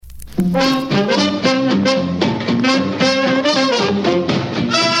Hi-ho,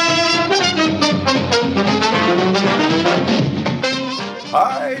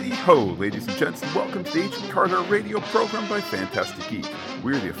 ladies and gents, and welcome to the Agent Carter radio program by Fantastic Geek.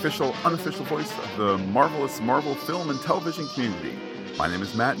 We're the official, unofficial voice of the marvelous Marvel film and television community. My name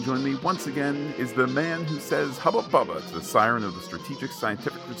is Matt, and joining me once again is the man who says hubba bubba to the siren of the Strategic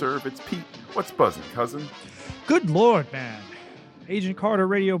Scientific Reserve. It's Pete. What's buzzing, cousin? Good Lord, man. Agent Carter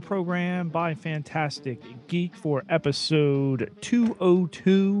radio program by Fantastic Geek for episode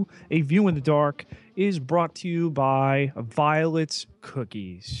 202, A View in the Dark, is brought to you by Violet's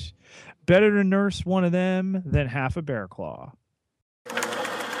Cookies. Better to nurse one of them than half a bear claw. News of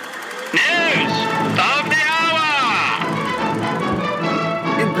the hour!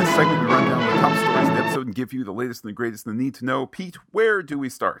 In this segment, we run down the top stories of the episode and give you the latest and the greatest and the need to know. Pete, where do we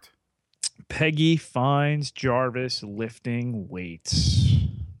start? Peggy finds Jarvis lifting weights.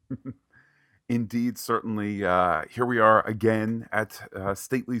 Indeed, certainly. Here we are again at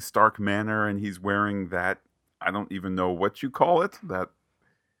stately Stark Manor, and he's wearing that, I don't even know what you call it.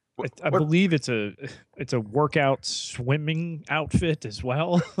 I believe it's a workout swimming outfit as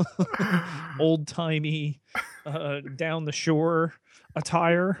well. Old-timey, down the shore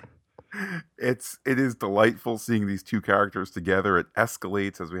attire. It is delightful seeing these two characters together. It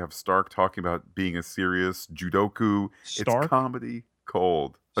escalates as we have Stark talking about being a serious judoku. Stark? It's comedy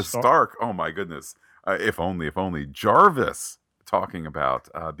gold. Stark, oh my goodness. If only. Jarvis talking about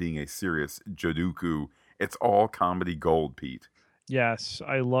being a serious judoku. It's all comedy gold, Pete. Yes,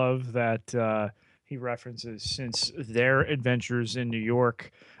 I love that he references since their adventures in New York,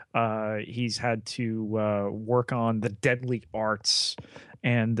 he's had to work on the deadly arts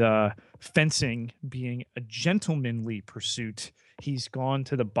and fencing being a gentlemanly pursuit. He's gone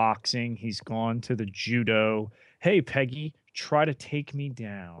to the boxing. He's gone to the judo. Hey, Peggy, try to take me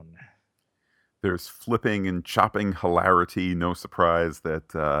down. There's flipping and chopping hilarity. No surprise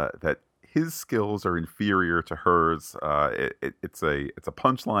that his skills are inferior to hers. It's a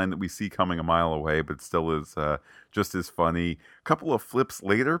punchline that we see coming a mile away, but still is just as funny. A couple of flips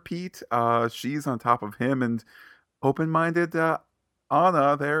later, Pete, she's on top of him, and open-minded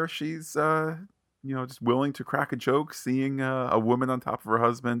Anna there, she's just willing to crack a joke, seeing a woman on top of her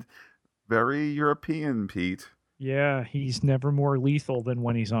husband. Very European, Pete. Yeah, he's never more lethal than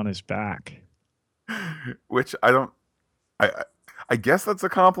when he's on his back. Which I guess that's a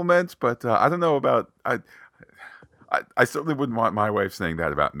compliment, but I don't know about I certainly wouldn't want my wife saying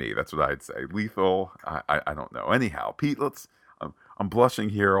that about me. That's what I'd say. Lethal. I don't know. Anyhow, Pete, I'm blushing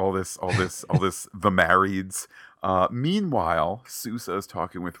here. All this. The marrieds. Meanwhile, Sousa is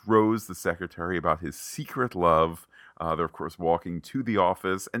talking with Rose, the secretary, about his secret love. They're, of course, walking to the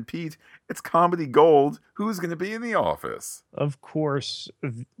office. And Pete, it's comedy gold. Who's going to be in the office? Of course,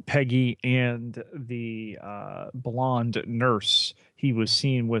 Peggy and the blonde nurse he was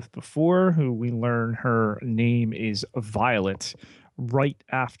seen with before, who we learn her name is Violet, right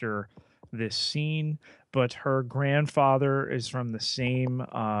after this scene. But her grandfather is from the same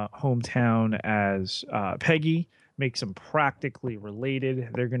hometown as Peggy, makes them practically related.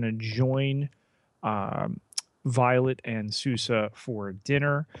 They're going to join Violet and Sousa for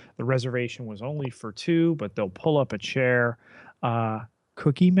dinner. The reservation was only for two, but they'll pull up a chair.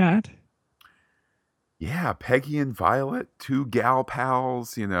 Cookie, Matt? Yeah, Peggy and Violet, two gal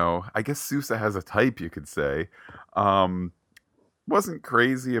pals. I guess Sousa has a type, you could say. Wasn't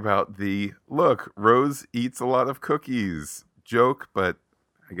crazy about the look. Rose eats a lot of cookies joke, but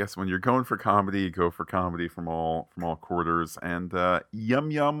I guess when you're going for comedy, you go for comedy from all quarters. And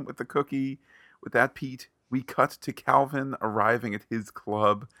yum with the cookie. With that, Pete, we cut to Calvin arriving at his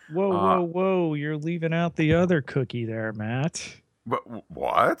club. Whoa! You're leaving out the other cookie there, Matt.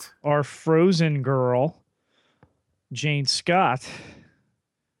 What? Our frozen girl, Jane Scott.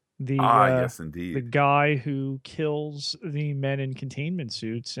 Yes, indeed. The guy who kills the men in containment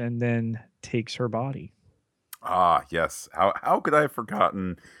suits and then takes her body. Yes. How could I have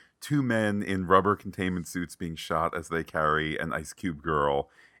forgotten two men in rubber containment suits being shot as they carry an ice cube girl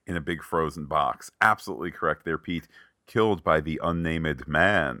in a big frozen box? Absolutely correct there, Pete. Killed by the unnamed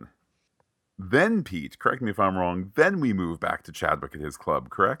man. Then, Pete, correct me if I'm wrong, then we move back to Chadwick at his club,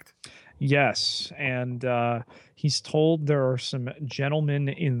 correct? Yes, and he's told there are some gentlemen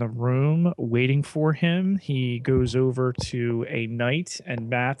in the room waiting for him. He goes over to a knight, and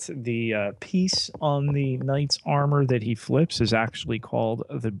Matt, the piece on the knight's armor that he flips is actually called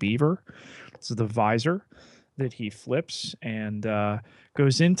the beaver. It's the visor that he flips and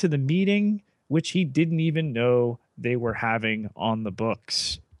goes into the meeting, which he didn't even know they were having on the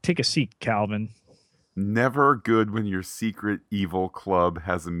books. Take a seat, Calvin. Never good when your secret evil club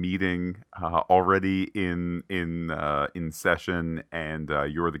has a meeting already in session, and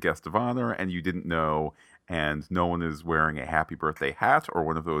you're the guest of honor, and you didn't know, and no one is wearing a happy birthday hat or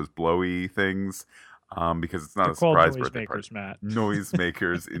one of those blowy things, because it's not They're a called surprise birthday party. noisemakers, Matt.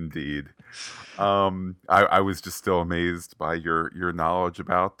 Noisemakers, indeed. I was just still amazed by your knowledge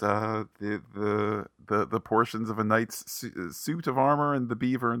about the portions of a knight's suit of armor and the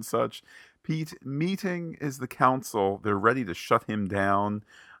beaver and such. Pete, meeting is the council. They're ready to shut him down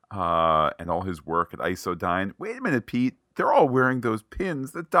and all his work at Isodyne. Wait a minute, Pete. They're all wearing those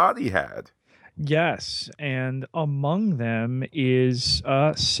pins that Dottie had. Yes, and among them is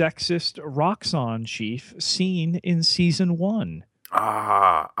sexist Roxxon chief seen in season 1.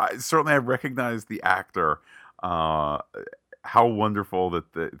 Certainly I recognize the actor. Uh, how wonderful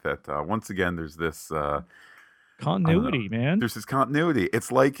that once again there's this Continuity, man. there's this continuity.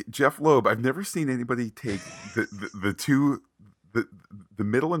 It's like Jeff Loeb. I've never seen anybody take the two the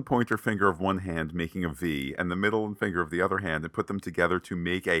middle and pointer finger of one hand making a V and the middle and finger of the other hand and put them together to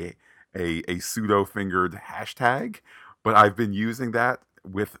make a pseudo fingered hashtag. But I've been using that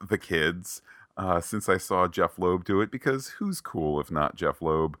with the kids since I saw Jeff Loeb do it, because who's cool if not Jeff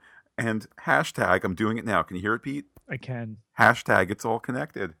Loeb? And hashtag, I'm doing it now. Can you hear it, Pete? I can. Hashtag, it's all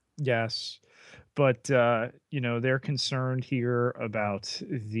connected. Yes. But, they're concerned here about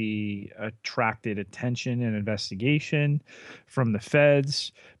the attracted attention and investigation from the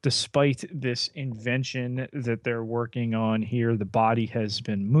feds. Despite this invention that they're working on here, the body has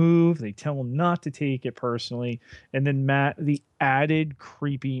been moved. They tell them not to take it personally. And then, Matt, the added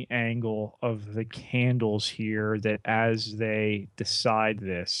creepy angle of the candles here, that as they decide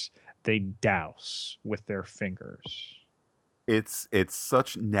this, they douse with their fingers. It's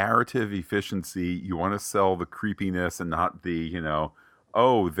such narrative efficiency. You want to sell the creepiness and not the,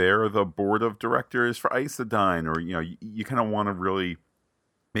 oh, they're the board of directors for Isodyne, or you kind of want to really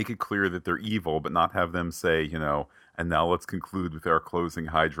make it clear that they're evil, but not have them say, and now let's conclude with our closing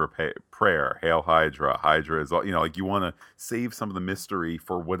Hydra prayer. Hail Hydra. Hydra is all, like you want to save some of the mystery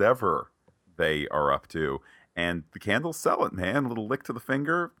for whatever they are up to. And the candles sell it, man. A little lick to the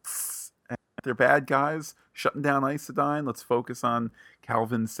finger. They're bad guys, shutting down Isodyne. Let's focus on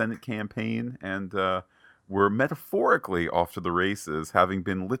Calvin's Senate campaign. And we're metaphorically off to the races, having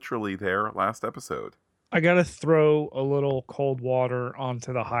been literally there last episode. I got to throw a little cold water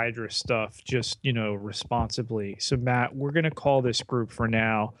onto the Hydra stuff, just, responsibly. So, Matt, we're going to call this group for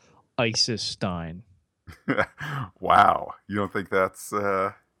now Isis-Stein. Wow. You don't think that's...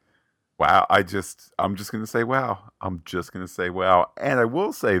 Wow, I'm just going to say wow. I'm just going to say wow. And I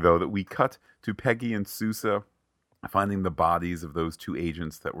will say, though, that we cut to Peggy and Sousa finding the bodies of those two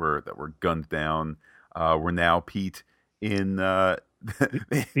agents that were gunned down. We're now, Pete, in the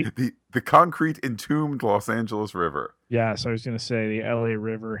concrete entombed Los Angeles River. Yes, I was going to say the LA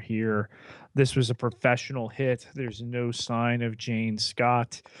River here. This was a professional hit. There's no sign of Jane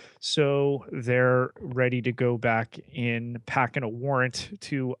Scott. So they're ready to go back in, packing a warrant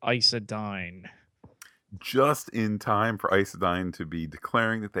to Isodyne. Just in time for Isodyne to be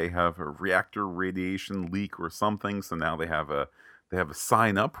declaring that they have a reactor radiation leak or something. So now they have a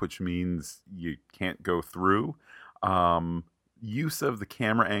sign up, which means you can't go through. Use of the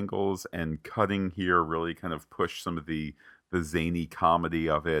camera angles and cutting here really kind of push some of the zany comedy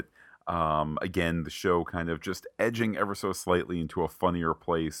of it. Again, the show kind of just edging ever so slightly into a funnier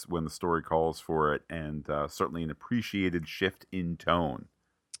place when the story calls for it, and certainly an appreciated shift in tone.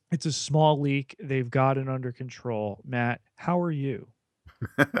 It's a small leak. They've got it under control. Matt, how are you?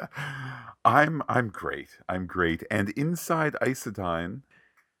 I'm great. I'm great. And inside Isodyne,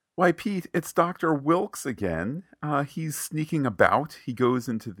 why, Pete, it's Dr. Wilkes again. He's sneaking about. He goes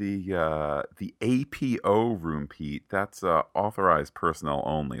into the APO room, Pete. That's authorized personnel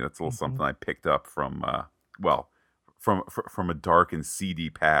only. That's a little something I picked up from from a dark and seedy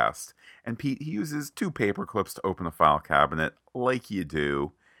past. And Pete, he uses 2 paper clips to open a file cabinet, like you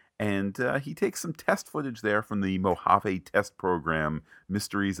do. And he takes some test footage there from the Mojave test program.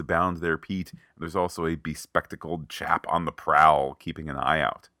 Mysteries abound there, Pete. There's also a bespectacled chap on the prowl, keeping an eye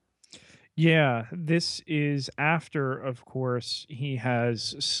out. Yeah, this is after, of course, he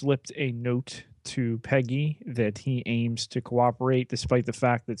has slipped a note to Peggy that he aims to cooperate, despite the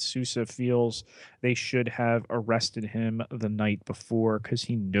fact that Sousa feels they should have arrested him the night before because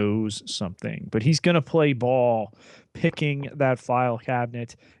he knows something. But he's going to play ball, picking that file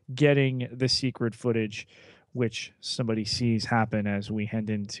cabinet, getting the secret footage, which somebody sees happen as we head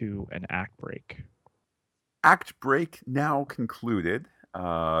into an act break. Act break now concluded.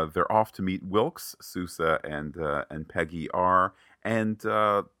 They're off to meet Wilkes, Sousa, and Peggy are, and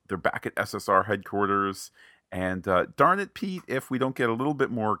the They're back at SSR headquarters, and darn it, Pete, if we don't get a little bit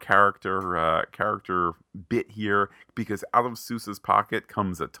more character bit here, because out of Sousa's pocket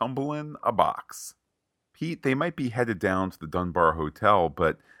comes a tumble-in a box. Pete, they might be headed down to the Dunbar Hotel,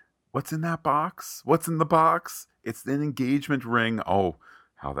 but what's in that box? What's in the box? It's an engagement ring. Oh,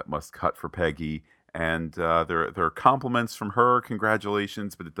 how that must cut for Peggy. And there are compliments from her,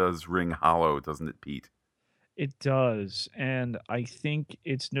 congratulations, but it does ring hollow, doesn't it, Pete? It does. And I think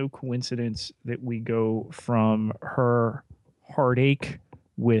it's no coincidence that we go from her heartache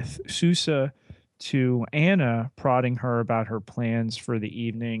with Sousa to Anna prodding her about her plans for the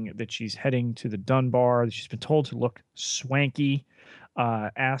evening, that she's heading to the Dunbar, that she's been told to look swanky,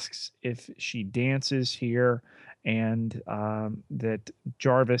 asks if she dances here, and that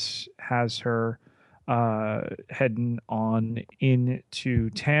Jarvis has her heading on into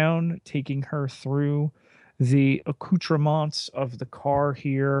town, taking her through the accoutrements of the car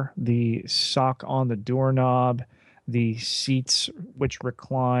here, the sock on the doorknob, the seats which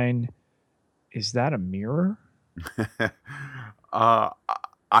recline. Is that a mirror? uh,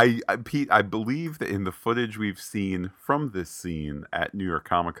 Pete, I believe that in the footage we've seen from this scene at New York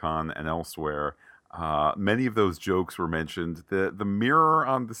Comic Con and elsewhere, many of those jokes were mentioned. The mirror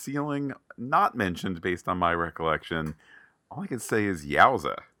on the ceiling, not mentioned based on my recollection. All I can say is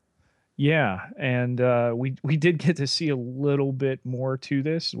yowza. Yeah, and we did get to see a little bit more to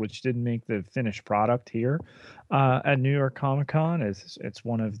this, which didn't make the finished product here at New York Comic Con. It's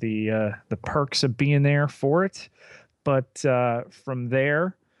one of the perks of being there for it. But from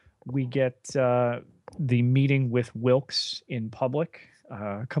there, we get the meeting with Wilkes in public.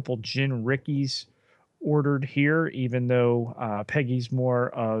 A couple gin rickeys ordered here, even though Peggy's more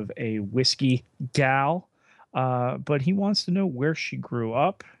of a whiskey gal. But he wants to know where she grew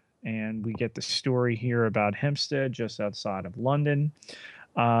up. And we get the story here about Hempstead, just outside of London.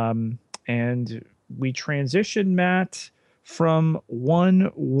 And we transition, Matt, from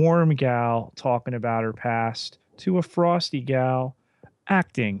one warm gal talking about her past to a frosty gal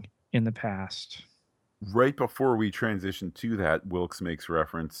acting in the past. Right before we transition to that, Wilkes makes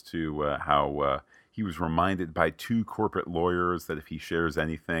reference to how he was reminded by two corporate lawyers that if he shares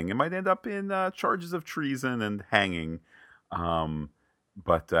anything, it might end up in charges of treason and hanging.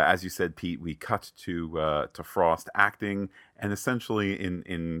 But as you said, Pete, we cut to Frost acting, and essentially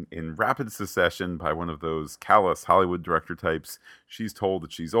in rapid succession by one of those callous Hollywood director types. She's told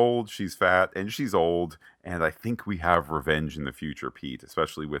that she's old, she's fat, and she's old. And I think we have revenge in the future, Pete,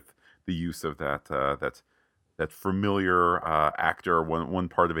 especially with the use of that familiar actor, one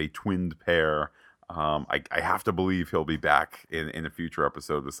part of a twinned pair. I have to believe he'll be back in a future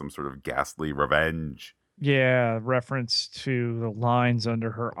episode with some sort of ghastly revenge. Yeah, reference to the lines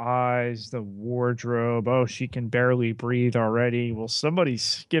under her eyes, the wardrobe. Oh, she can barely breathe already. Well, somebody's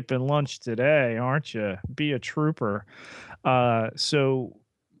skipping lunch today, aren't you? Be a trooper. So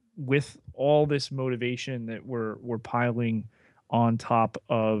with all this motivation that we're piling on top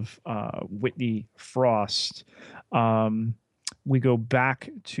of Whitney Frost, we go back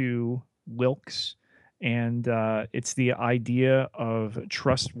to Wilkes, and it's the idea of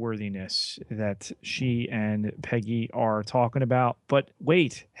trustworthiness that she and Peggy are talking about. But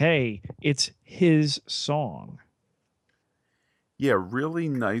wait, hey, it's his song. Yeah, really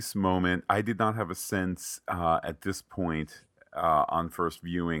nice moment. I did not have a sense at this point on first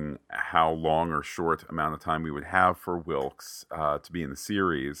viewing how long or short amount of time we would have for Wilkes to be in the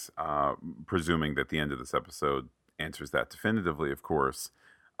series, presuming that the end of this episode answers that definitively, of course.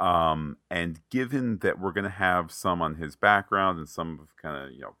 And given that we're going to have some on his background and some of kind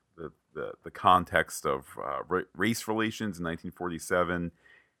of, the context of race relations in 1947,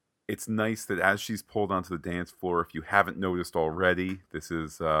 it's nice that as she's pulled onto the dance floor, if you haven't noticed already, this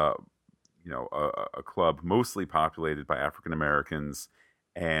is, a club mostly populated by African Americans,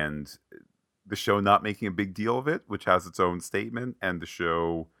 and the show not making a big deal of it, which has its own statement, and the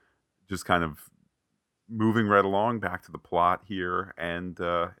show just kind of moving right along back to the plot here, and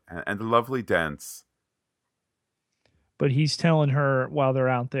the lovely dance. But he's telling her while they're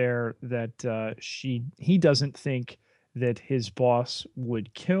out there that he doesn't think that his boss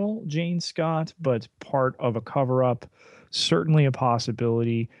would kill Jane Scott, but part of a cover up, certainly a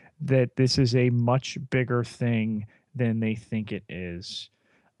possibility that this is a much bigger thing than they think it is.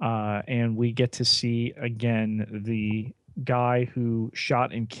 And we get to see again the guy who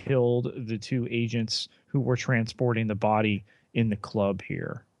shot and killed the two agents who were transporting the body in the club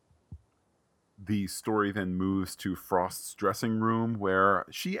here. The story then moves to Frost's dressing room, where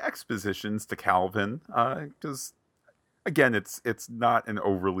she expositions to Calvin, because Again, it's not an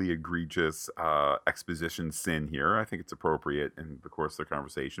overly egregious exposition sin here. I think it's appropriate in the course of the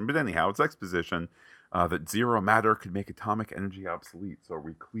conversation. But anyhow, it's exposition that zero matter could make atomic energy obsolete. So are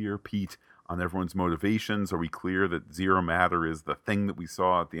we clear, Pete, on everyone's motivations? Are we clear that zero matter is the thing that we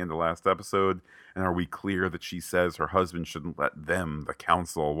saw at the end of last episode? And are we clear that she says her husband shouldn't let them, the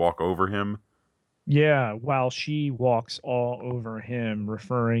council, walk over him? Yeah, while she walks all over him,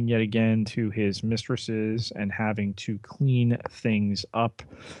 referring yet again to his mistresses and having to clean things up,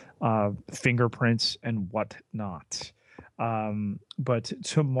 fingerprints and whatnot. But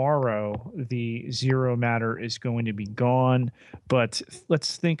tomorrow, the zero matter is going to be gone. But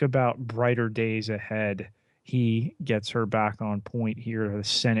let's think about brighter days ahead. He gets her back on point here, the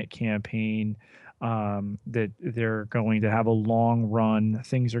Senate campaign. That they're going to have a long run.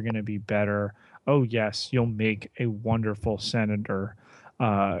 Things are going to be better. Oh yes, you'll make a wonderful senator.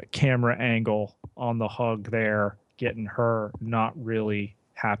 Camera angle on the hug there, getting her not really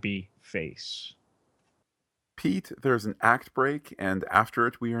happy face. Pete, there's an act break, and after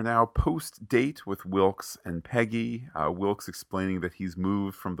it, we are now post date with Wilkes and Peggy. Wilkes explaining that he's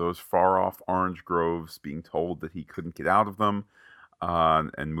moved from those far off orange groves, being told that he couldn't get out of them,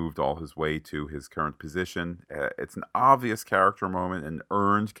 and moved all his way to his current position. It's an obvious character moment, an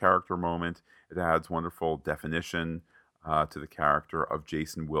earned character moment. It adds wonderful definition to the character of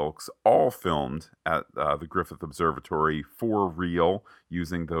Jason Wilkes, all filmed at the Griffith Observatory for real,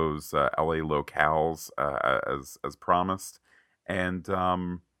 using those LA locales as promised. And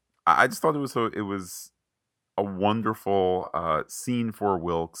I just thought it was a wonderful scene for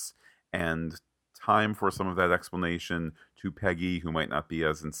Wilkes, and time for some of that explanation to Peggy, who might not be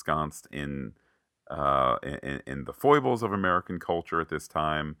as ensconced in the foibles of American culture at this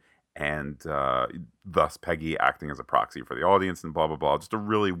time, and thus Peggy acting as a proxy for the audience and blah blah blah. Just a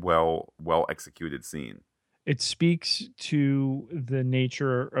really well executed scene. It speaks to the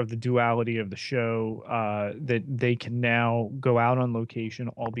nature of the duality of the show, that they can now go out on location,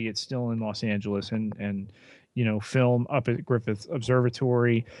 albeit still in Los Angeles, and film up at Griffith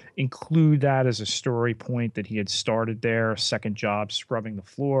Observatory, include that as a story point that he had started there, second job scrubbing the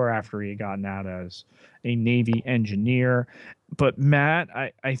floor after he had gotten out as a Navy engineer. But Matt,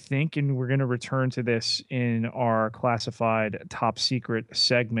 I think, and we're going to return to this in our classified top secret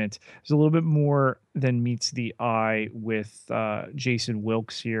segment, there's a little bit more than meets the eye with Jason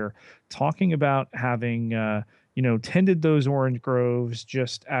Wilkes here, talking about having tended those orange groves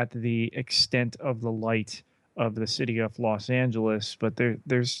just at the extent of the light of the city of Los Angeles. But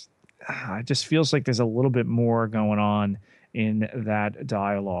there's it just feels like there's a little bit more going on in that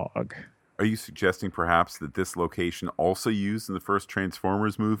dialogue. Are you suggesting perhaps that this location, also used in the first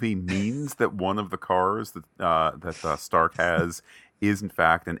Transformers movie, means that one of the cars that Stark has is in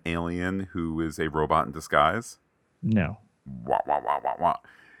fact an alien who is a robot in disguise? No. Wah, wah, wah, wah, wah.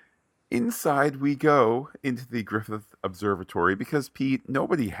 Inside we go into the Griffith Observatory because, Pete,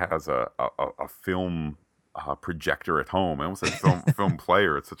 nobody has a film projector at home. I almost said film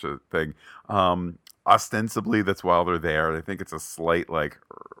player. It's such a thing. Ostensibly, that's while they're there. I think it's a slight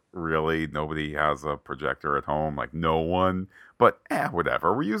really, nobody has a projector at home, no one. But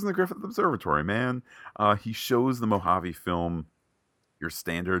whatever. We're using the Griffith Observatory, man. He shows the Mojave film, your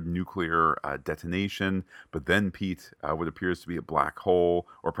standard nuclear detonation, but then, Pete, what appears to be a black hole,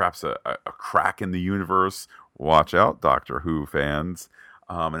 or perhaps a crack in the universe. Watch out, Doctor Who fans.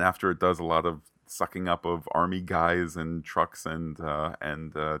 And after it does a lot of sucking up of army guys and trucks and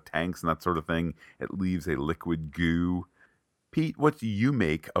tanks and that sort of thing, it leaves a liquid goo. Pete, what do you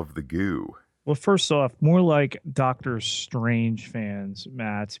make of the goo? Well, first off, more like Doctor Strange fans,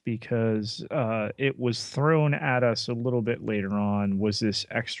 Matt, because it was thrown at us a little bit later on. Was this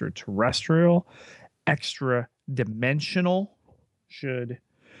extraterrestrial, extra dimensional? Should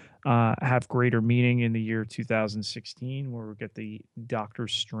have greater meaning in the year 2016, where we get the Doctor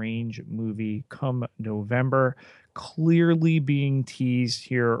Strange movie come November. Clearly being teased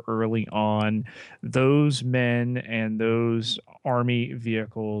here early on. Those men and those army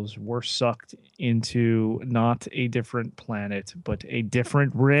vehicles were sucked into not a different planet, but a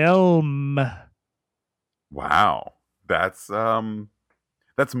different realm. Wow. That's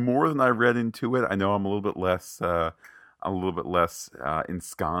more than I read into it. I know I'm a little bit less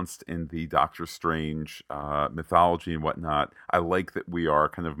ensconced in the Doctor Strange mythology and whatnot. I like that we are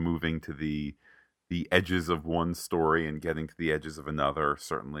kind of moving to the edges of one story and getting to the edges of another.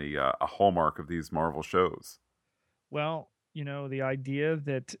 Certainly a hallmark of these Marvel shows. Well, the idea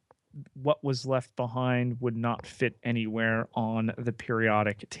that what was left behind would not fit anywhere on the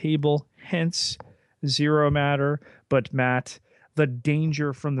periodic table, hence zero matter. But Matt, the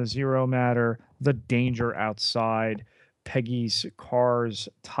danger from the zero matter, the danger outside, Peggy's car's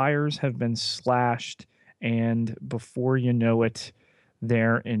tires have been slashed, and before you know it,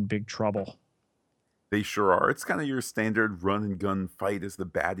 they're in big trouble. They sure are. It's kind of your standard run and gun fight as the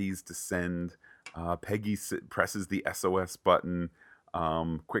baddies descend. Peggy presses the SOS button.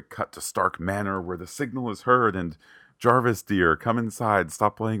 Quick cut to Stark Manor where the signal is heard, and Jarvis, dear, come inside.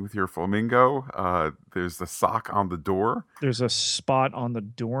 Stop playing with your flamingo. There's a sock on the door. There's a spot on the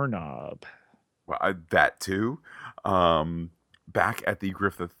doorknob. Well, that too. Back at the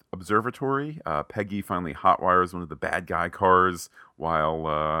Griffith Observatory, Peggy finally hotwires one of the bad guy cars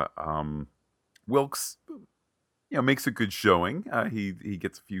while Wilkes, makes a good showing. He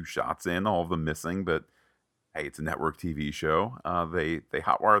gets a few shots in, all of them missing, but hey, it's a network TV show. They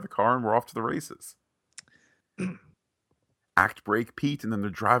hotwire the car and we're off to the races. Act break, Pete, and then they're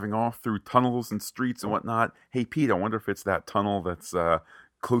driving off through tunnels and streets and whatnot. Hey, Pete, I wonder if it's that tunnel that's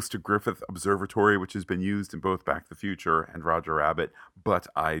close to Griffith Observatory, which has been used in both Back to the Future and Roger Rabbit, but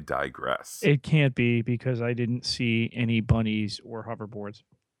I digress. It can't be because I didn't see any bunnies or hoverboards.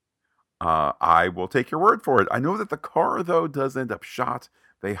 I will take your word for it. I know that the car, though, does end up shot.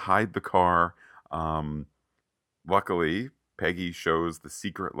 They hide the car. Luckily, Peggy shows the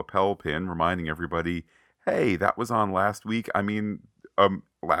secret lapel pin, reminding everybody, hey, that was on last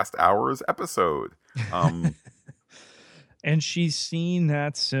hour's episode. And she's seen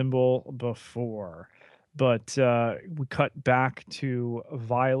that symbol before. But we cut back to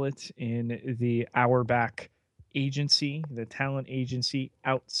Violet in the Auerbach agency, the talent agency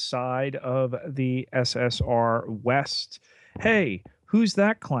outside of the SSR West. Hey, who's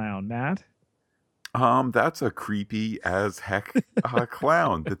that clown, Matt? That's a creepy as heck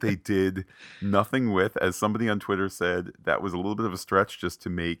clown that they did nothing with. As somebody on Twitter said, that was a little bit of a stretch just to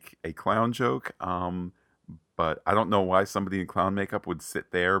make a clown joke. But I don't know why somebody in clown makeup would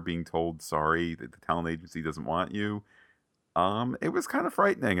sit there being told, sorry, that the talent agency doesn't want you. It was kind of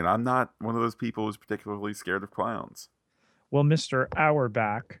frightening, and I'm not one of those people who's particularly scared of clowns. Well, Mr.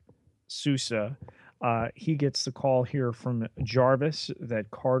 Auerbach, Sousa, he gets the call here from Jarvis that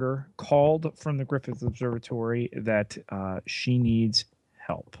Carter called from the Griffith Observatory that she needs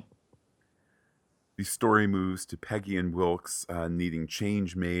help. The story moves to Peggy and Wilkes needing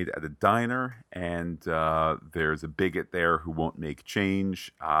change made at a diner, and there's a bigot there who won't make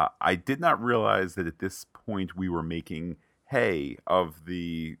change. I did not realize that at this point we were making hay of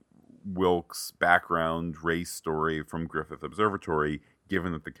the Wilkes background race story from Griffith Observatory,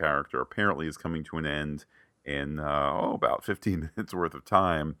 given that the character apparently is coming to an end in about 15 minutes worth of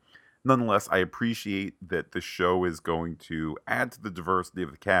time. Nonetheless, I appreciate that the show is going to add to the diversity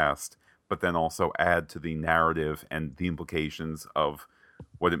of the cast, but then also add to the narrative and the implications of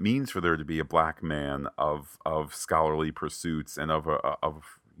what it means for there to be a black man of scholarly pursuits and of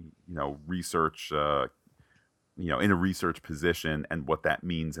research, in a research position, and what that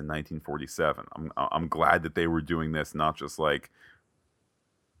means in 1947. I'm glad that they were doing this, not just like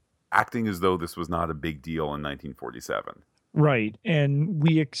acting as though this was not a big deal in 1947. Right, and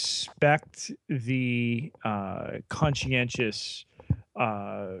we expect the conscientious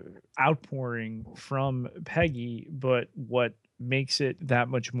outpouring from Peggy, but what makes it that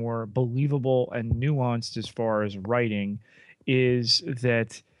much more believable and nuanced as far as writing is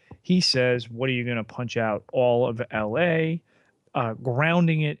that he says, what are you going to punch out all of LA,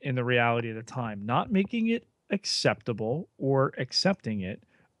 grounding it in the reality of the time, not making it acceptable or accepting it,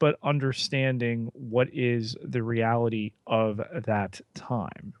 but understanding what is the reality of that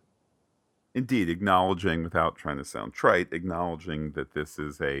time. Indeed, acknowledging, without trying to sound trite, acknowledging that this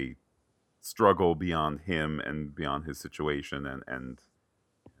is a struggle beyond him and beyond his situation, and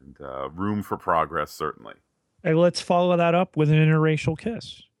room for progress, certainly. Hey, let's follow that up with an interracial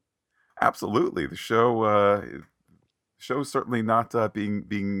kiss. Absolutely, the show's certainly not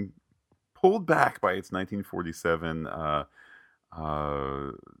being pulled back by its 1947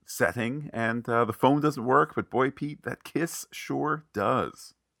 setting, and the phone doesn't work, but boy, Pete, that kiss sure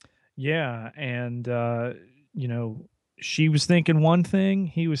does. Yeah, and she was thinking one thing,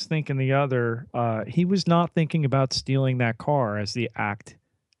 he was thinking the other. He was not thinking about stealing that car as the act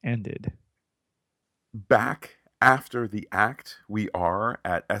ended. Back after the act, we are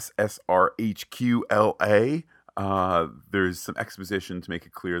at SSRHQLA. There's some exposition to make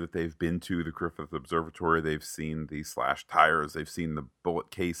it clear that they've been to the Griffith Observatory. They've seen the slashed tires. They've seen the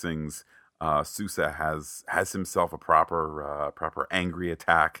bullet casings. Sousa has himself a proper angry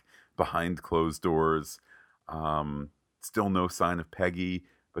attack behind closed doors. Still no sign of Peggy.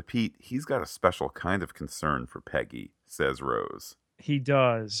 But Pete, he's got a special kind of concern for Peggy, says Rose. He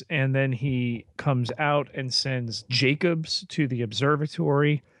does. And then he comes out and sends Jacobs to the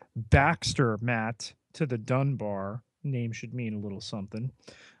observatory, Baxter, Matt, to the Dunbar, Name should mean a little something.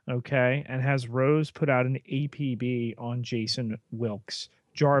 Okay. And has Rose put out an APB on Jason Wilkes.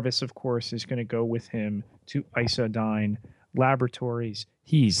 Jarvis, of course, is going to go with him to Isodyne Laboratories.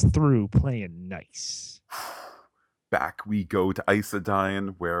 He's through playing nice. Back we go to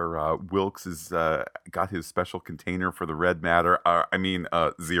Isodyne, where Wilkes has got his special container for the red matter.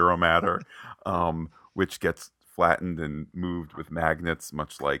 Zero matter, which gets flattened and moved with magnets,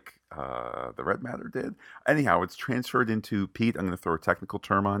 much like the red matter did. Anyhow, it's transferred into Pete. I'm going to throw a technical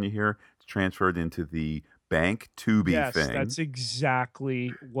term on you here. It's transferred into the bank Tubi Yes, thing. that's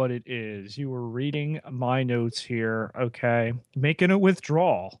exactly what it is. You were reading my notes here. Okay. Making a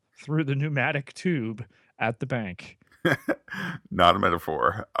withdrawal through the pneumatic tube at the bank. Not a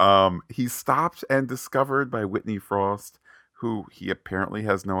metaphor. He's stopped and discovered by Whitney Frost, who he apparently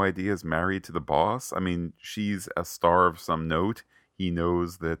has no idea is married to the boss. I mean, she's a star of some note. He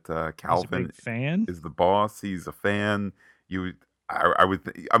knows that He's a Calvin big fan. is the boss. He's a fan. I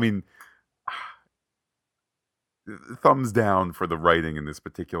would. I mean, thumbs down for the writing in this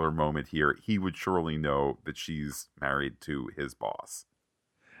particular moment here. He would surely know that she's married to his boss.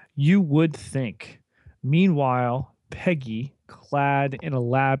 You would think. Meanwhile, Peggy, clad in a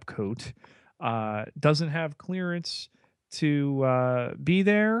lab coat, doesn't have clearance to be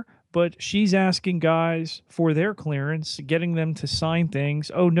there, but she's asking guys for their clearance, getting them to sign things.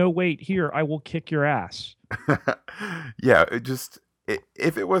 Oh, no, wait, here, I will kick your ass. Yeah,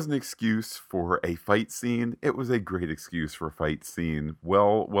 if it was an excuse for a fight scene, it was a great excuse for a fight scene.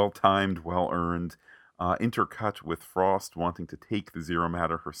 Well timed, well earned. Intercut with Frost wanting to take the zero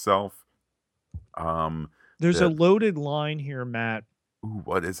matter herself. There's a loaded line here, Matt. Ooh,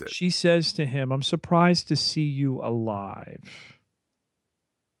 what is it? She says to him, "I'm surprised to see you alive."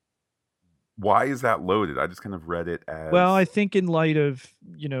 Why is that loaded? I just kind of read it as Well, I think in light of,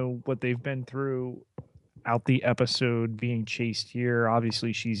 what they've been through out the episode being chased here,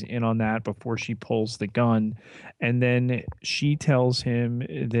 obviously she's in on that before she pulls the gun. And then she tells him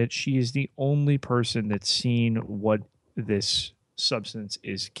that she is the only person that's seen what this substance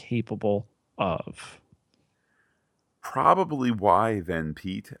is capable of. probably why then,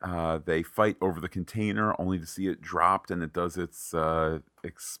 Pete. They fight over the container only to see it dropped and it does its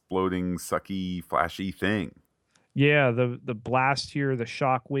exploding, sucky, flashy thing. Yeah, the blast here, the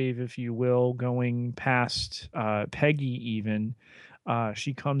shockwave, if you will, going past Peggy even.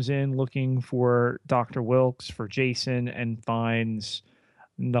 She comes in looking for Dr. Wilkes, for Jason, and finds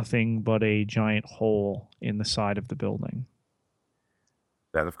nothing but a giant hole in the side of the building.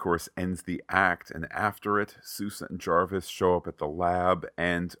 That, of course, ends the act, and after it, Sousa and Jarvis show up at the lab,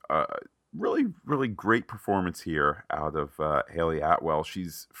 and really, really great performance here out of Haley Atwell.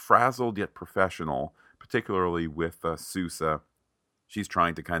 She's frazzled yet professional, particularly with Sousa. She's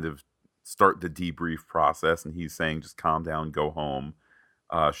trying to kind of start the debrief process, and he's saying, just calm down, go home.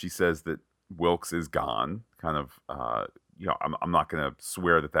 She says that Wilkes is gone, kind of, I'm not going to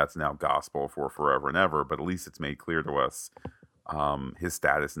swear that that's now gospel for forever and ever, but at least it's made clear to us his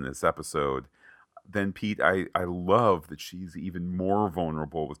status in this episode. Then Pete, I love that she's even more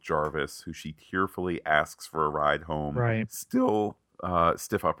vulnerable with Jarvis, who she tearfully asks for a ride home. Right. Still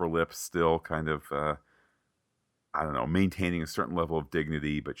stiff upper lips, still kind of I don't know, maintaining a certain level of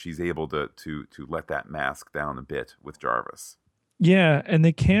dignity, but she's able to let that mask down a bit with Jarvis. Yeah, and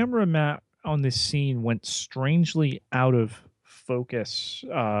the camera map on this scene went strangely out of focus,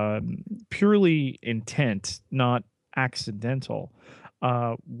 purely intent, not accidental.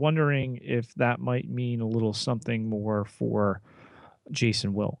 Wondering if that might mean a little something more for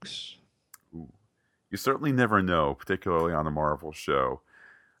Jason Wilkes. Ooh. You certainly never know, particularly on a Marvel show.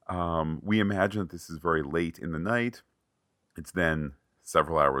 We imagine that this is very late in the night. It's then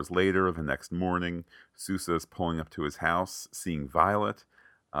several hours later, the next morning. Sousa is pulling up to his house, seeing Violet.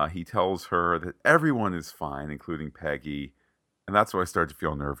 He tells her that everyone is fine, including Peggy. And that's why I started to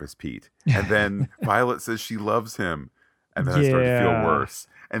feel nervous, Pete. And then Violet says she loves him. And then I started to feel worse.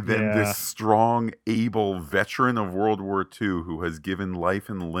 And then this strong, able veteran of World War II who has given life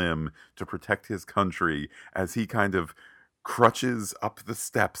and limb to protect his country as he kind of crutches up the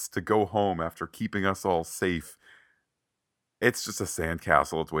steps to go home after keeping us all safe. It's just a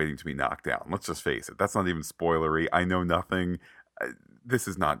sandcastle. It's waiting to be knocked down. Let's just face it. That's not even spoilery. I know nothing. This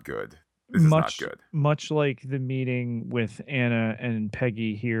is not good. This is not good. Much like the meeting with Anna and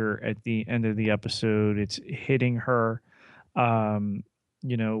Peggy here at the end of the episode, it's hitting her,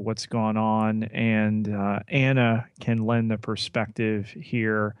 what's gone on. And Anna can lend the perspective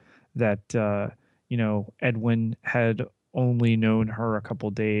here that, Edwin had only known her a couple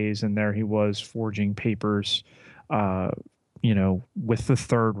days, and there he was forging papers, with the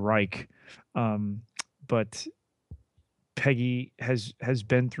Third Reich. But Peggy has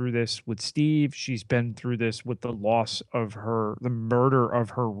been through this with Steve. She's been through this with the the murder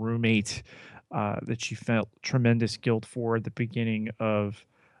of her roommate, that she felt tremendous guilt for at the beginning of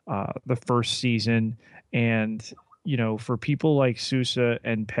the first season. And for people like Sousa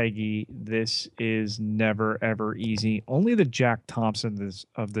and Peggy, this is never ever easy. Only the Jack Thompson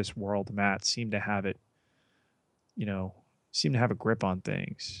of this world, Matt, seem to have it. Seem to have a grip on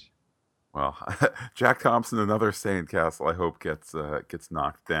things. Well, Jack Thompson, another sandcastle, I hope gets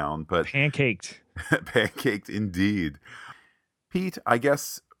knocked down, but Pancaked. pancaked indeed. Pete, I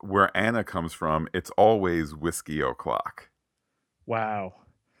guess where Anna comes from, it's always whiskey o'clock. Wow.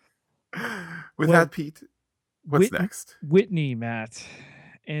 With that, Pete, what's next? Whitney, Matt.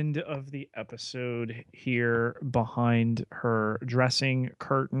 End of the episode here behind her dressing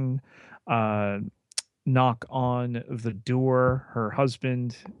curtain. Knock on the door. Her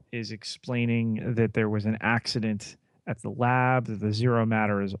husband is explaining that there was an accident at the lab, that the zero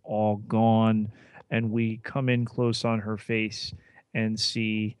matter is all gone. And we come in close on her face and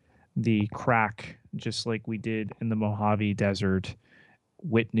see the crack, just like we did in the Mojave Desert.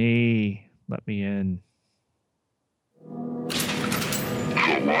 Whitney, let me in.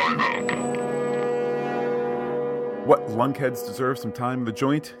 What lunkheads deserve some time in the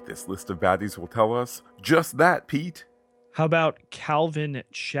joint? This list of baddies will tell us just that, Pete. How about Calvin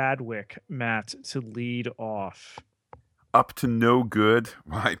Chadwick, Matt, to lead off? Up to no good.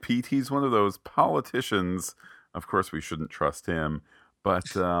 Why, Pete, he's one of those politicians. Of course, we shouldn't trust him.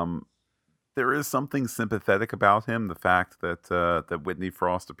 But there is something sympathetic about him. The fact that Whitney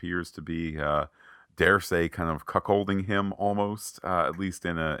Frost appears to be, dare say, kind of cuckolding him almost, at least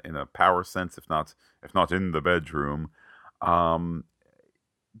in a power sense, if not in the bedroom.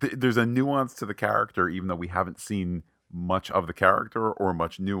 There's a nuance to the character, even though we haven't seen much of the character or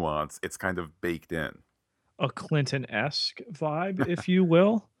much nuance. It's kind of baked in. A Clinton-esque vibe, if you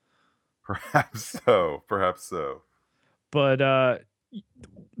will. Perhaps so. But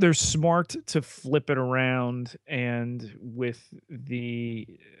they're smart to flip it around, and with the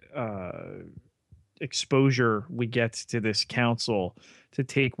exposure we get to this council, to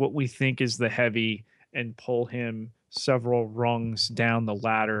take what we think is the heavy and pull him several rungs down the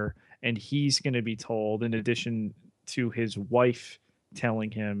ladder. And he's going to be told, in addition to his wife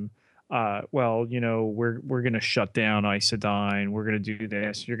telling him, well, we're going to shut down Isodyne. We're going to do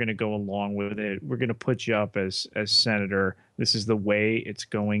this. You're going to go along with it. We're going to put you up as senator. This is the way it's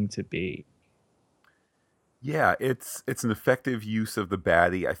going to be. Yeah, it's an effective use of the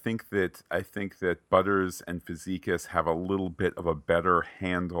baddie. I think that Butters and Fazekas have a little bit of a better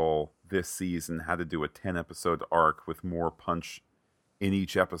handle this season how to do a 10-episode arc with more punch in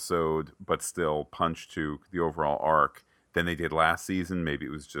each episode, but still punch to the overall arc than they did last season. Maybe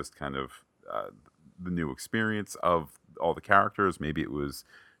it was just kind of the new experience of all the characters. Maybe it was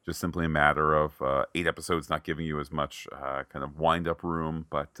just simply a matter of 8 episodes not giving you as much kind of wind-up room,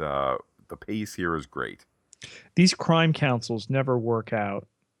 but the pace here is great. These crime councils never work out.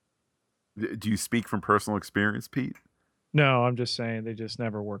 Do you speak from personal experience, Pete? No, I'm just saying they just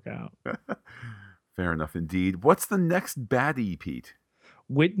never work out. Fair enough indeed. What's the next baddie, Pete?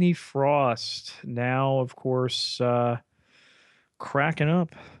 Whitney Frost, now, of course, cracking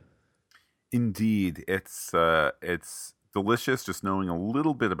up. Indeed. It's delicious just knowing a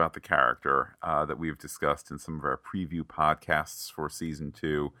little bit about the character that we've discussed in some of our preview podcasts for season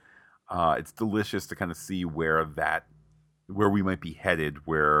 2. It's delicious to kind of see where we might be headed,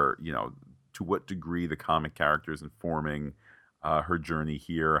 where, to what degree the comic character is informing her journey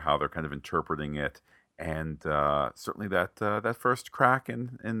here, how they're kind of interpreting it, and certainly that first crack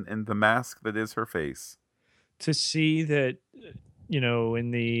in the mask that is her face. To see that,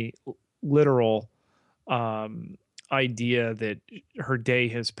 in the literal idea that her day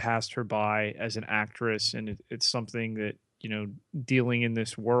has passed her by as an actress, and it's something that, dealing in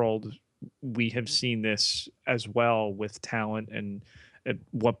this world, we have seen this as well with talent, and at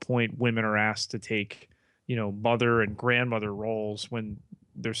what point women are asked to take, mother and grandmother roles when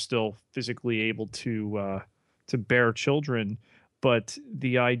they're still physically able to bear children. But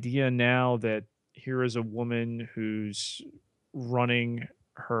the idea now that here is a woman who's running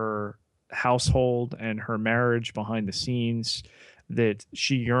her household and her marriage behind the scenes, that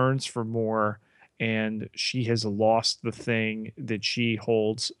she yearns for more, and she has lost the thing that she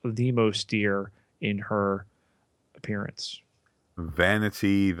holds the most dear in her appearance.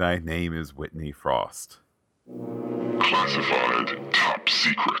 Vanity, thy name is Whitney Frost. Classified top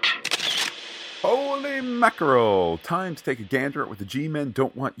secret. Holy mackerel! Time to take a gander at what the G-Men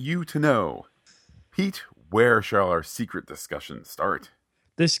don't want you to know. Pete, where shall our secret discussion start?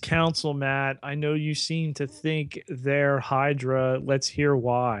 This council, Matt, I know you seem to think they're Hydra. Let's hear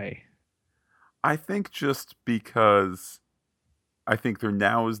why. I think just because I think there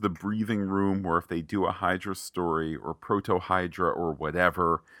now is the breathing room where if they do a Hydra story or Proto-Hydra or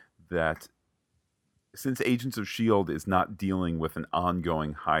whatever, that since Agents of S.H.I.E.L.D. is not dealing with an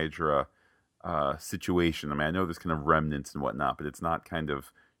ongoing Hydra situation, I mean, I know there's kind of remnants and whatnot, but it's not kind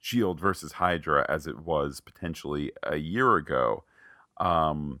of S.H.I.E.L.D. versus Hydra as it was potentially a year ago.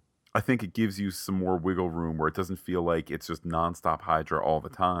 I think it gives you some more wiggle room where it doesn't feel like it's just nonstop Hydra all the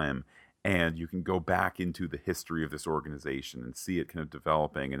time. And you can go back into the history of this organization and see it kind of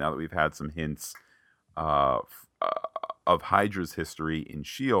developing. And now that we've had some hints of Hydra's history in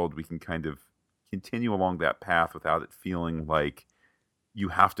S.H.I.E.L.D., we can kind of continue along that path without it feeling like you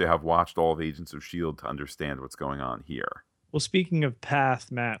have to have watched all of Agents of S.H.I.E.L.D. to understand what's going on here. Well, speaking of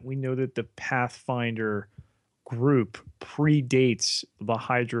Path, Matt, we know that the Pathfinder group predates the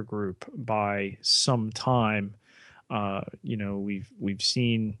Hydra group by some time. We've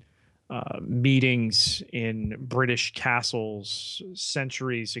seen meetings in British castles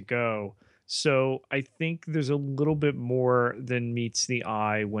centuries ago. So I think there's a little bit more than meets the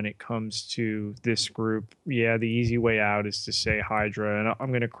eye when it comes to this group. Yeah, the easy way out is to say Hydra, and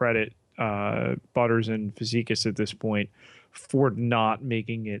I'm going to credit Butters and Physicus at this point for not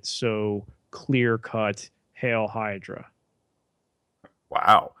making it so clear-cut, Hail Hydra.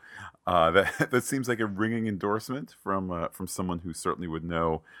 Wow. That seems like a ringing endorsement from someone who certainly would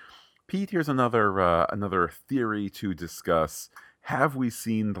know. Pete, here's another theory to discuss. Have we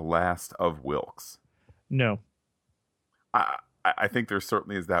seen the last of Wilkes? No. I think there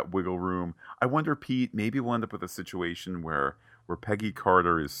certainly is that wiggle room. I wonder, Pete, maybe we'll end up with a situation where Peggy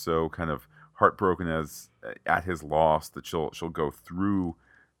Carter is so kind of heartbroken at his loss that she'll go through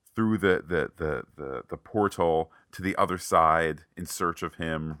the portal to the other side in search of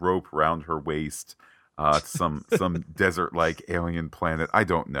him, rope around her waist, some desert-like alien planet. I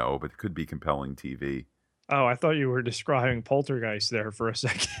don't know, but it could be compelling TV. Oh, I thought you were describing Poltergeist there for a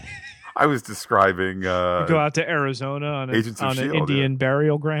second. I was describing... you go out to Arizona on an S.H.I.E.L.D., Indian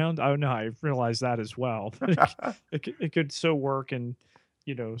burial ground. Oh, no, I realized that as well. It could so work in,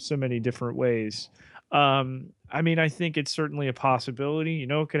 so many different ways. I mean, I think it's certainly a possibility.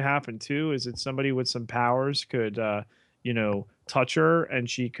 What could happen, too, is that somebody with some powers could, touch her and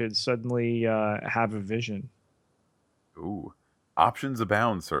she could suddenly have a vision. Ooh, options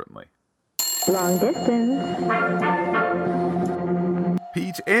abound, certainly. Long distance.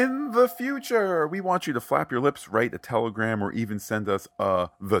 Pete, in the future, we want you to flap your lips, write a telegram, or even send us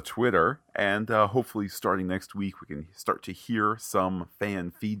the Twitter. And hopefully starting next week, we can start to hear some fan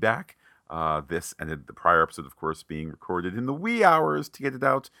feedback. This and the prior episode, of course, being recorded in the wee hours to get it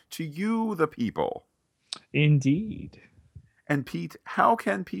out to you, the people. Indeed. And Pete, how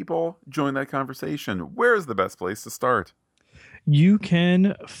can people join that conversation? Where is the best place to start? You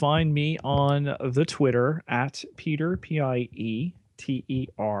can find me on the Twitter at Peter, Pieter,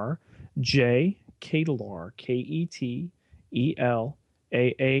 J, Ketelaar,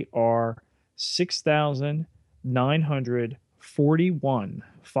 Ketelaar, 6,941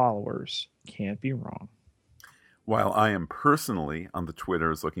 followers. Can't be wrong. While I am personally on the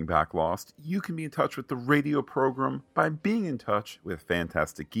Twitters Looking Back Lost, you can be in touch with the radio program by being in touch with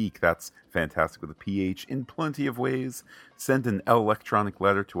Fantastic Geek. That's fantastic with a PH in plenty of ways. Send an electronic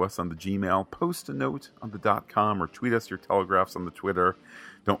letter to us on the Gmail, post a note on the .com, or tweet us your telegraphs on the Twitter.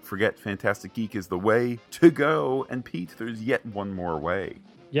 Don't forget, Fantastic Geek is the way to go. And Pete, there's yet one more way.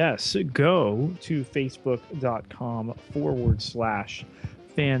 Yes, go to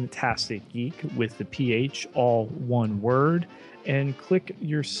facebook.com/Fantastic Geek with the PH, all one word, and click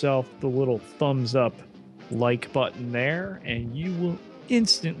yourself the little thumbs up like button there, and you will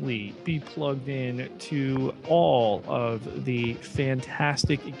instantly be plugged in to all of the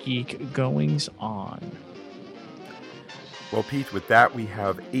Fantastic Geek goings on. Well, Pete, with that, we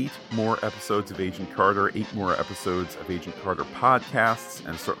have 8 more episodes of Agent Carter, 8 more episodes of Agent Carter podcasts,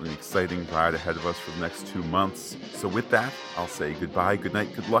 and certainly an exciting ride ahead of us for the next 2 months. So with that, I'll say goodbye, good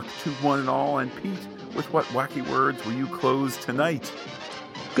night, good luck to one and all. And Pete, with what wacky words will you close tonight?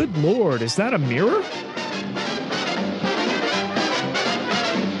 Good Lord, is that a mirror?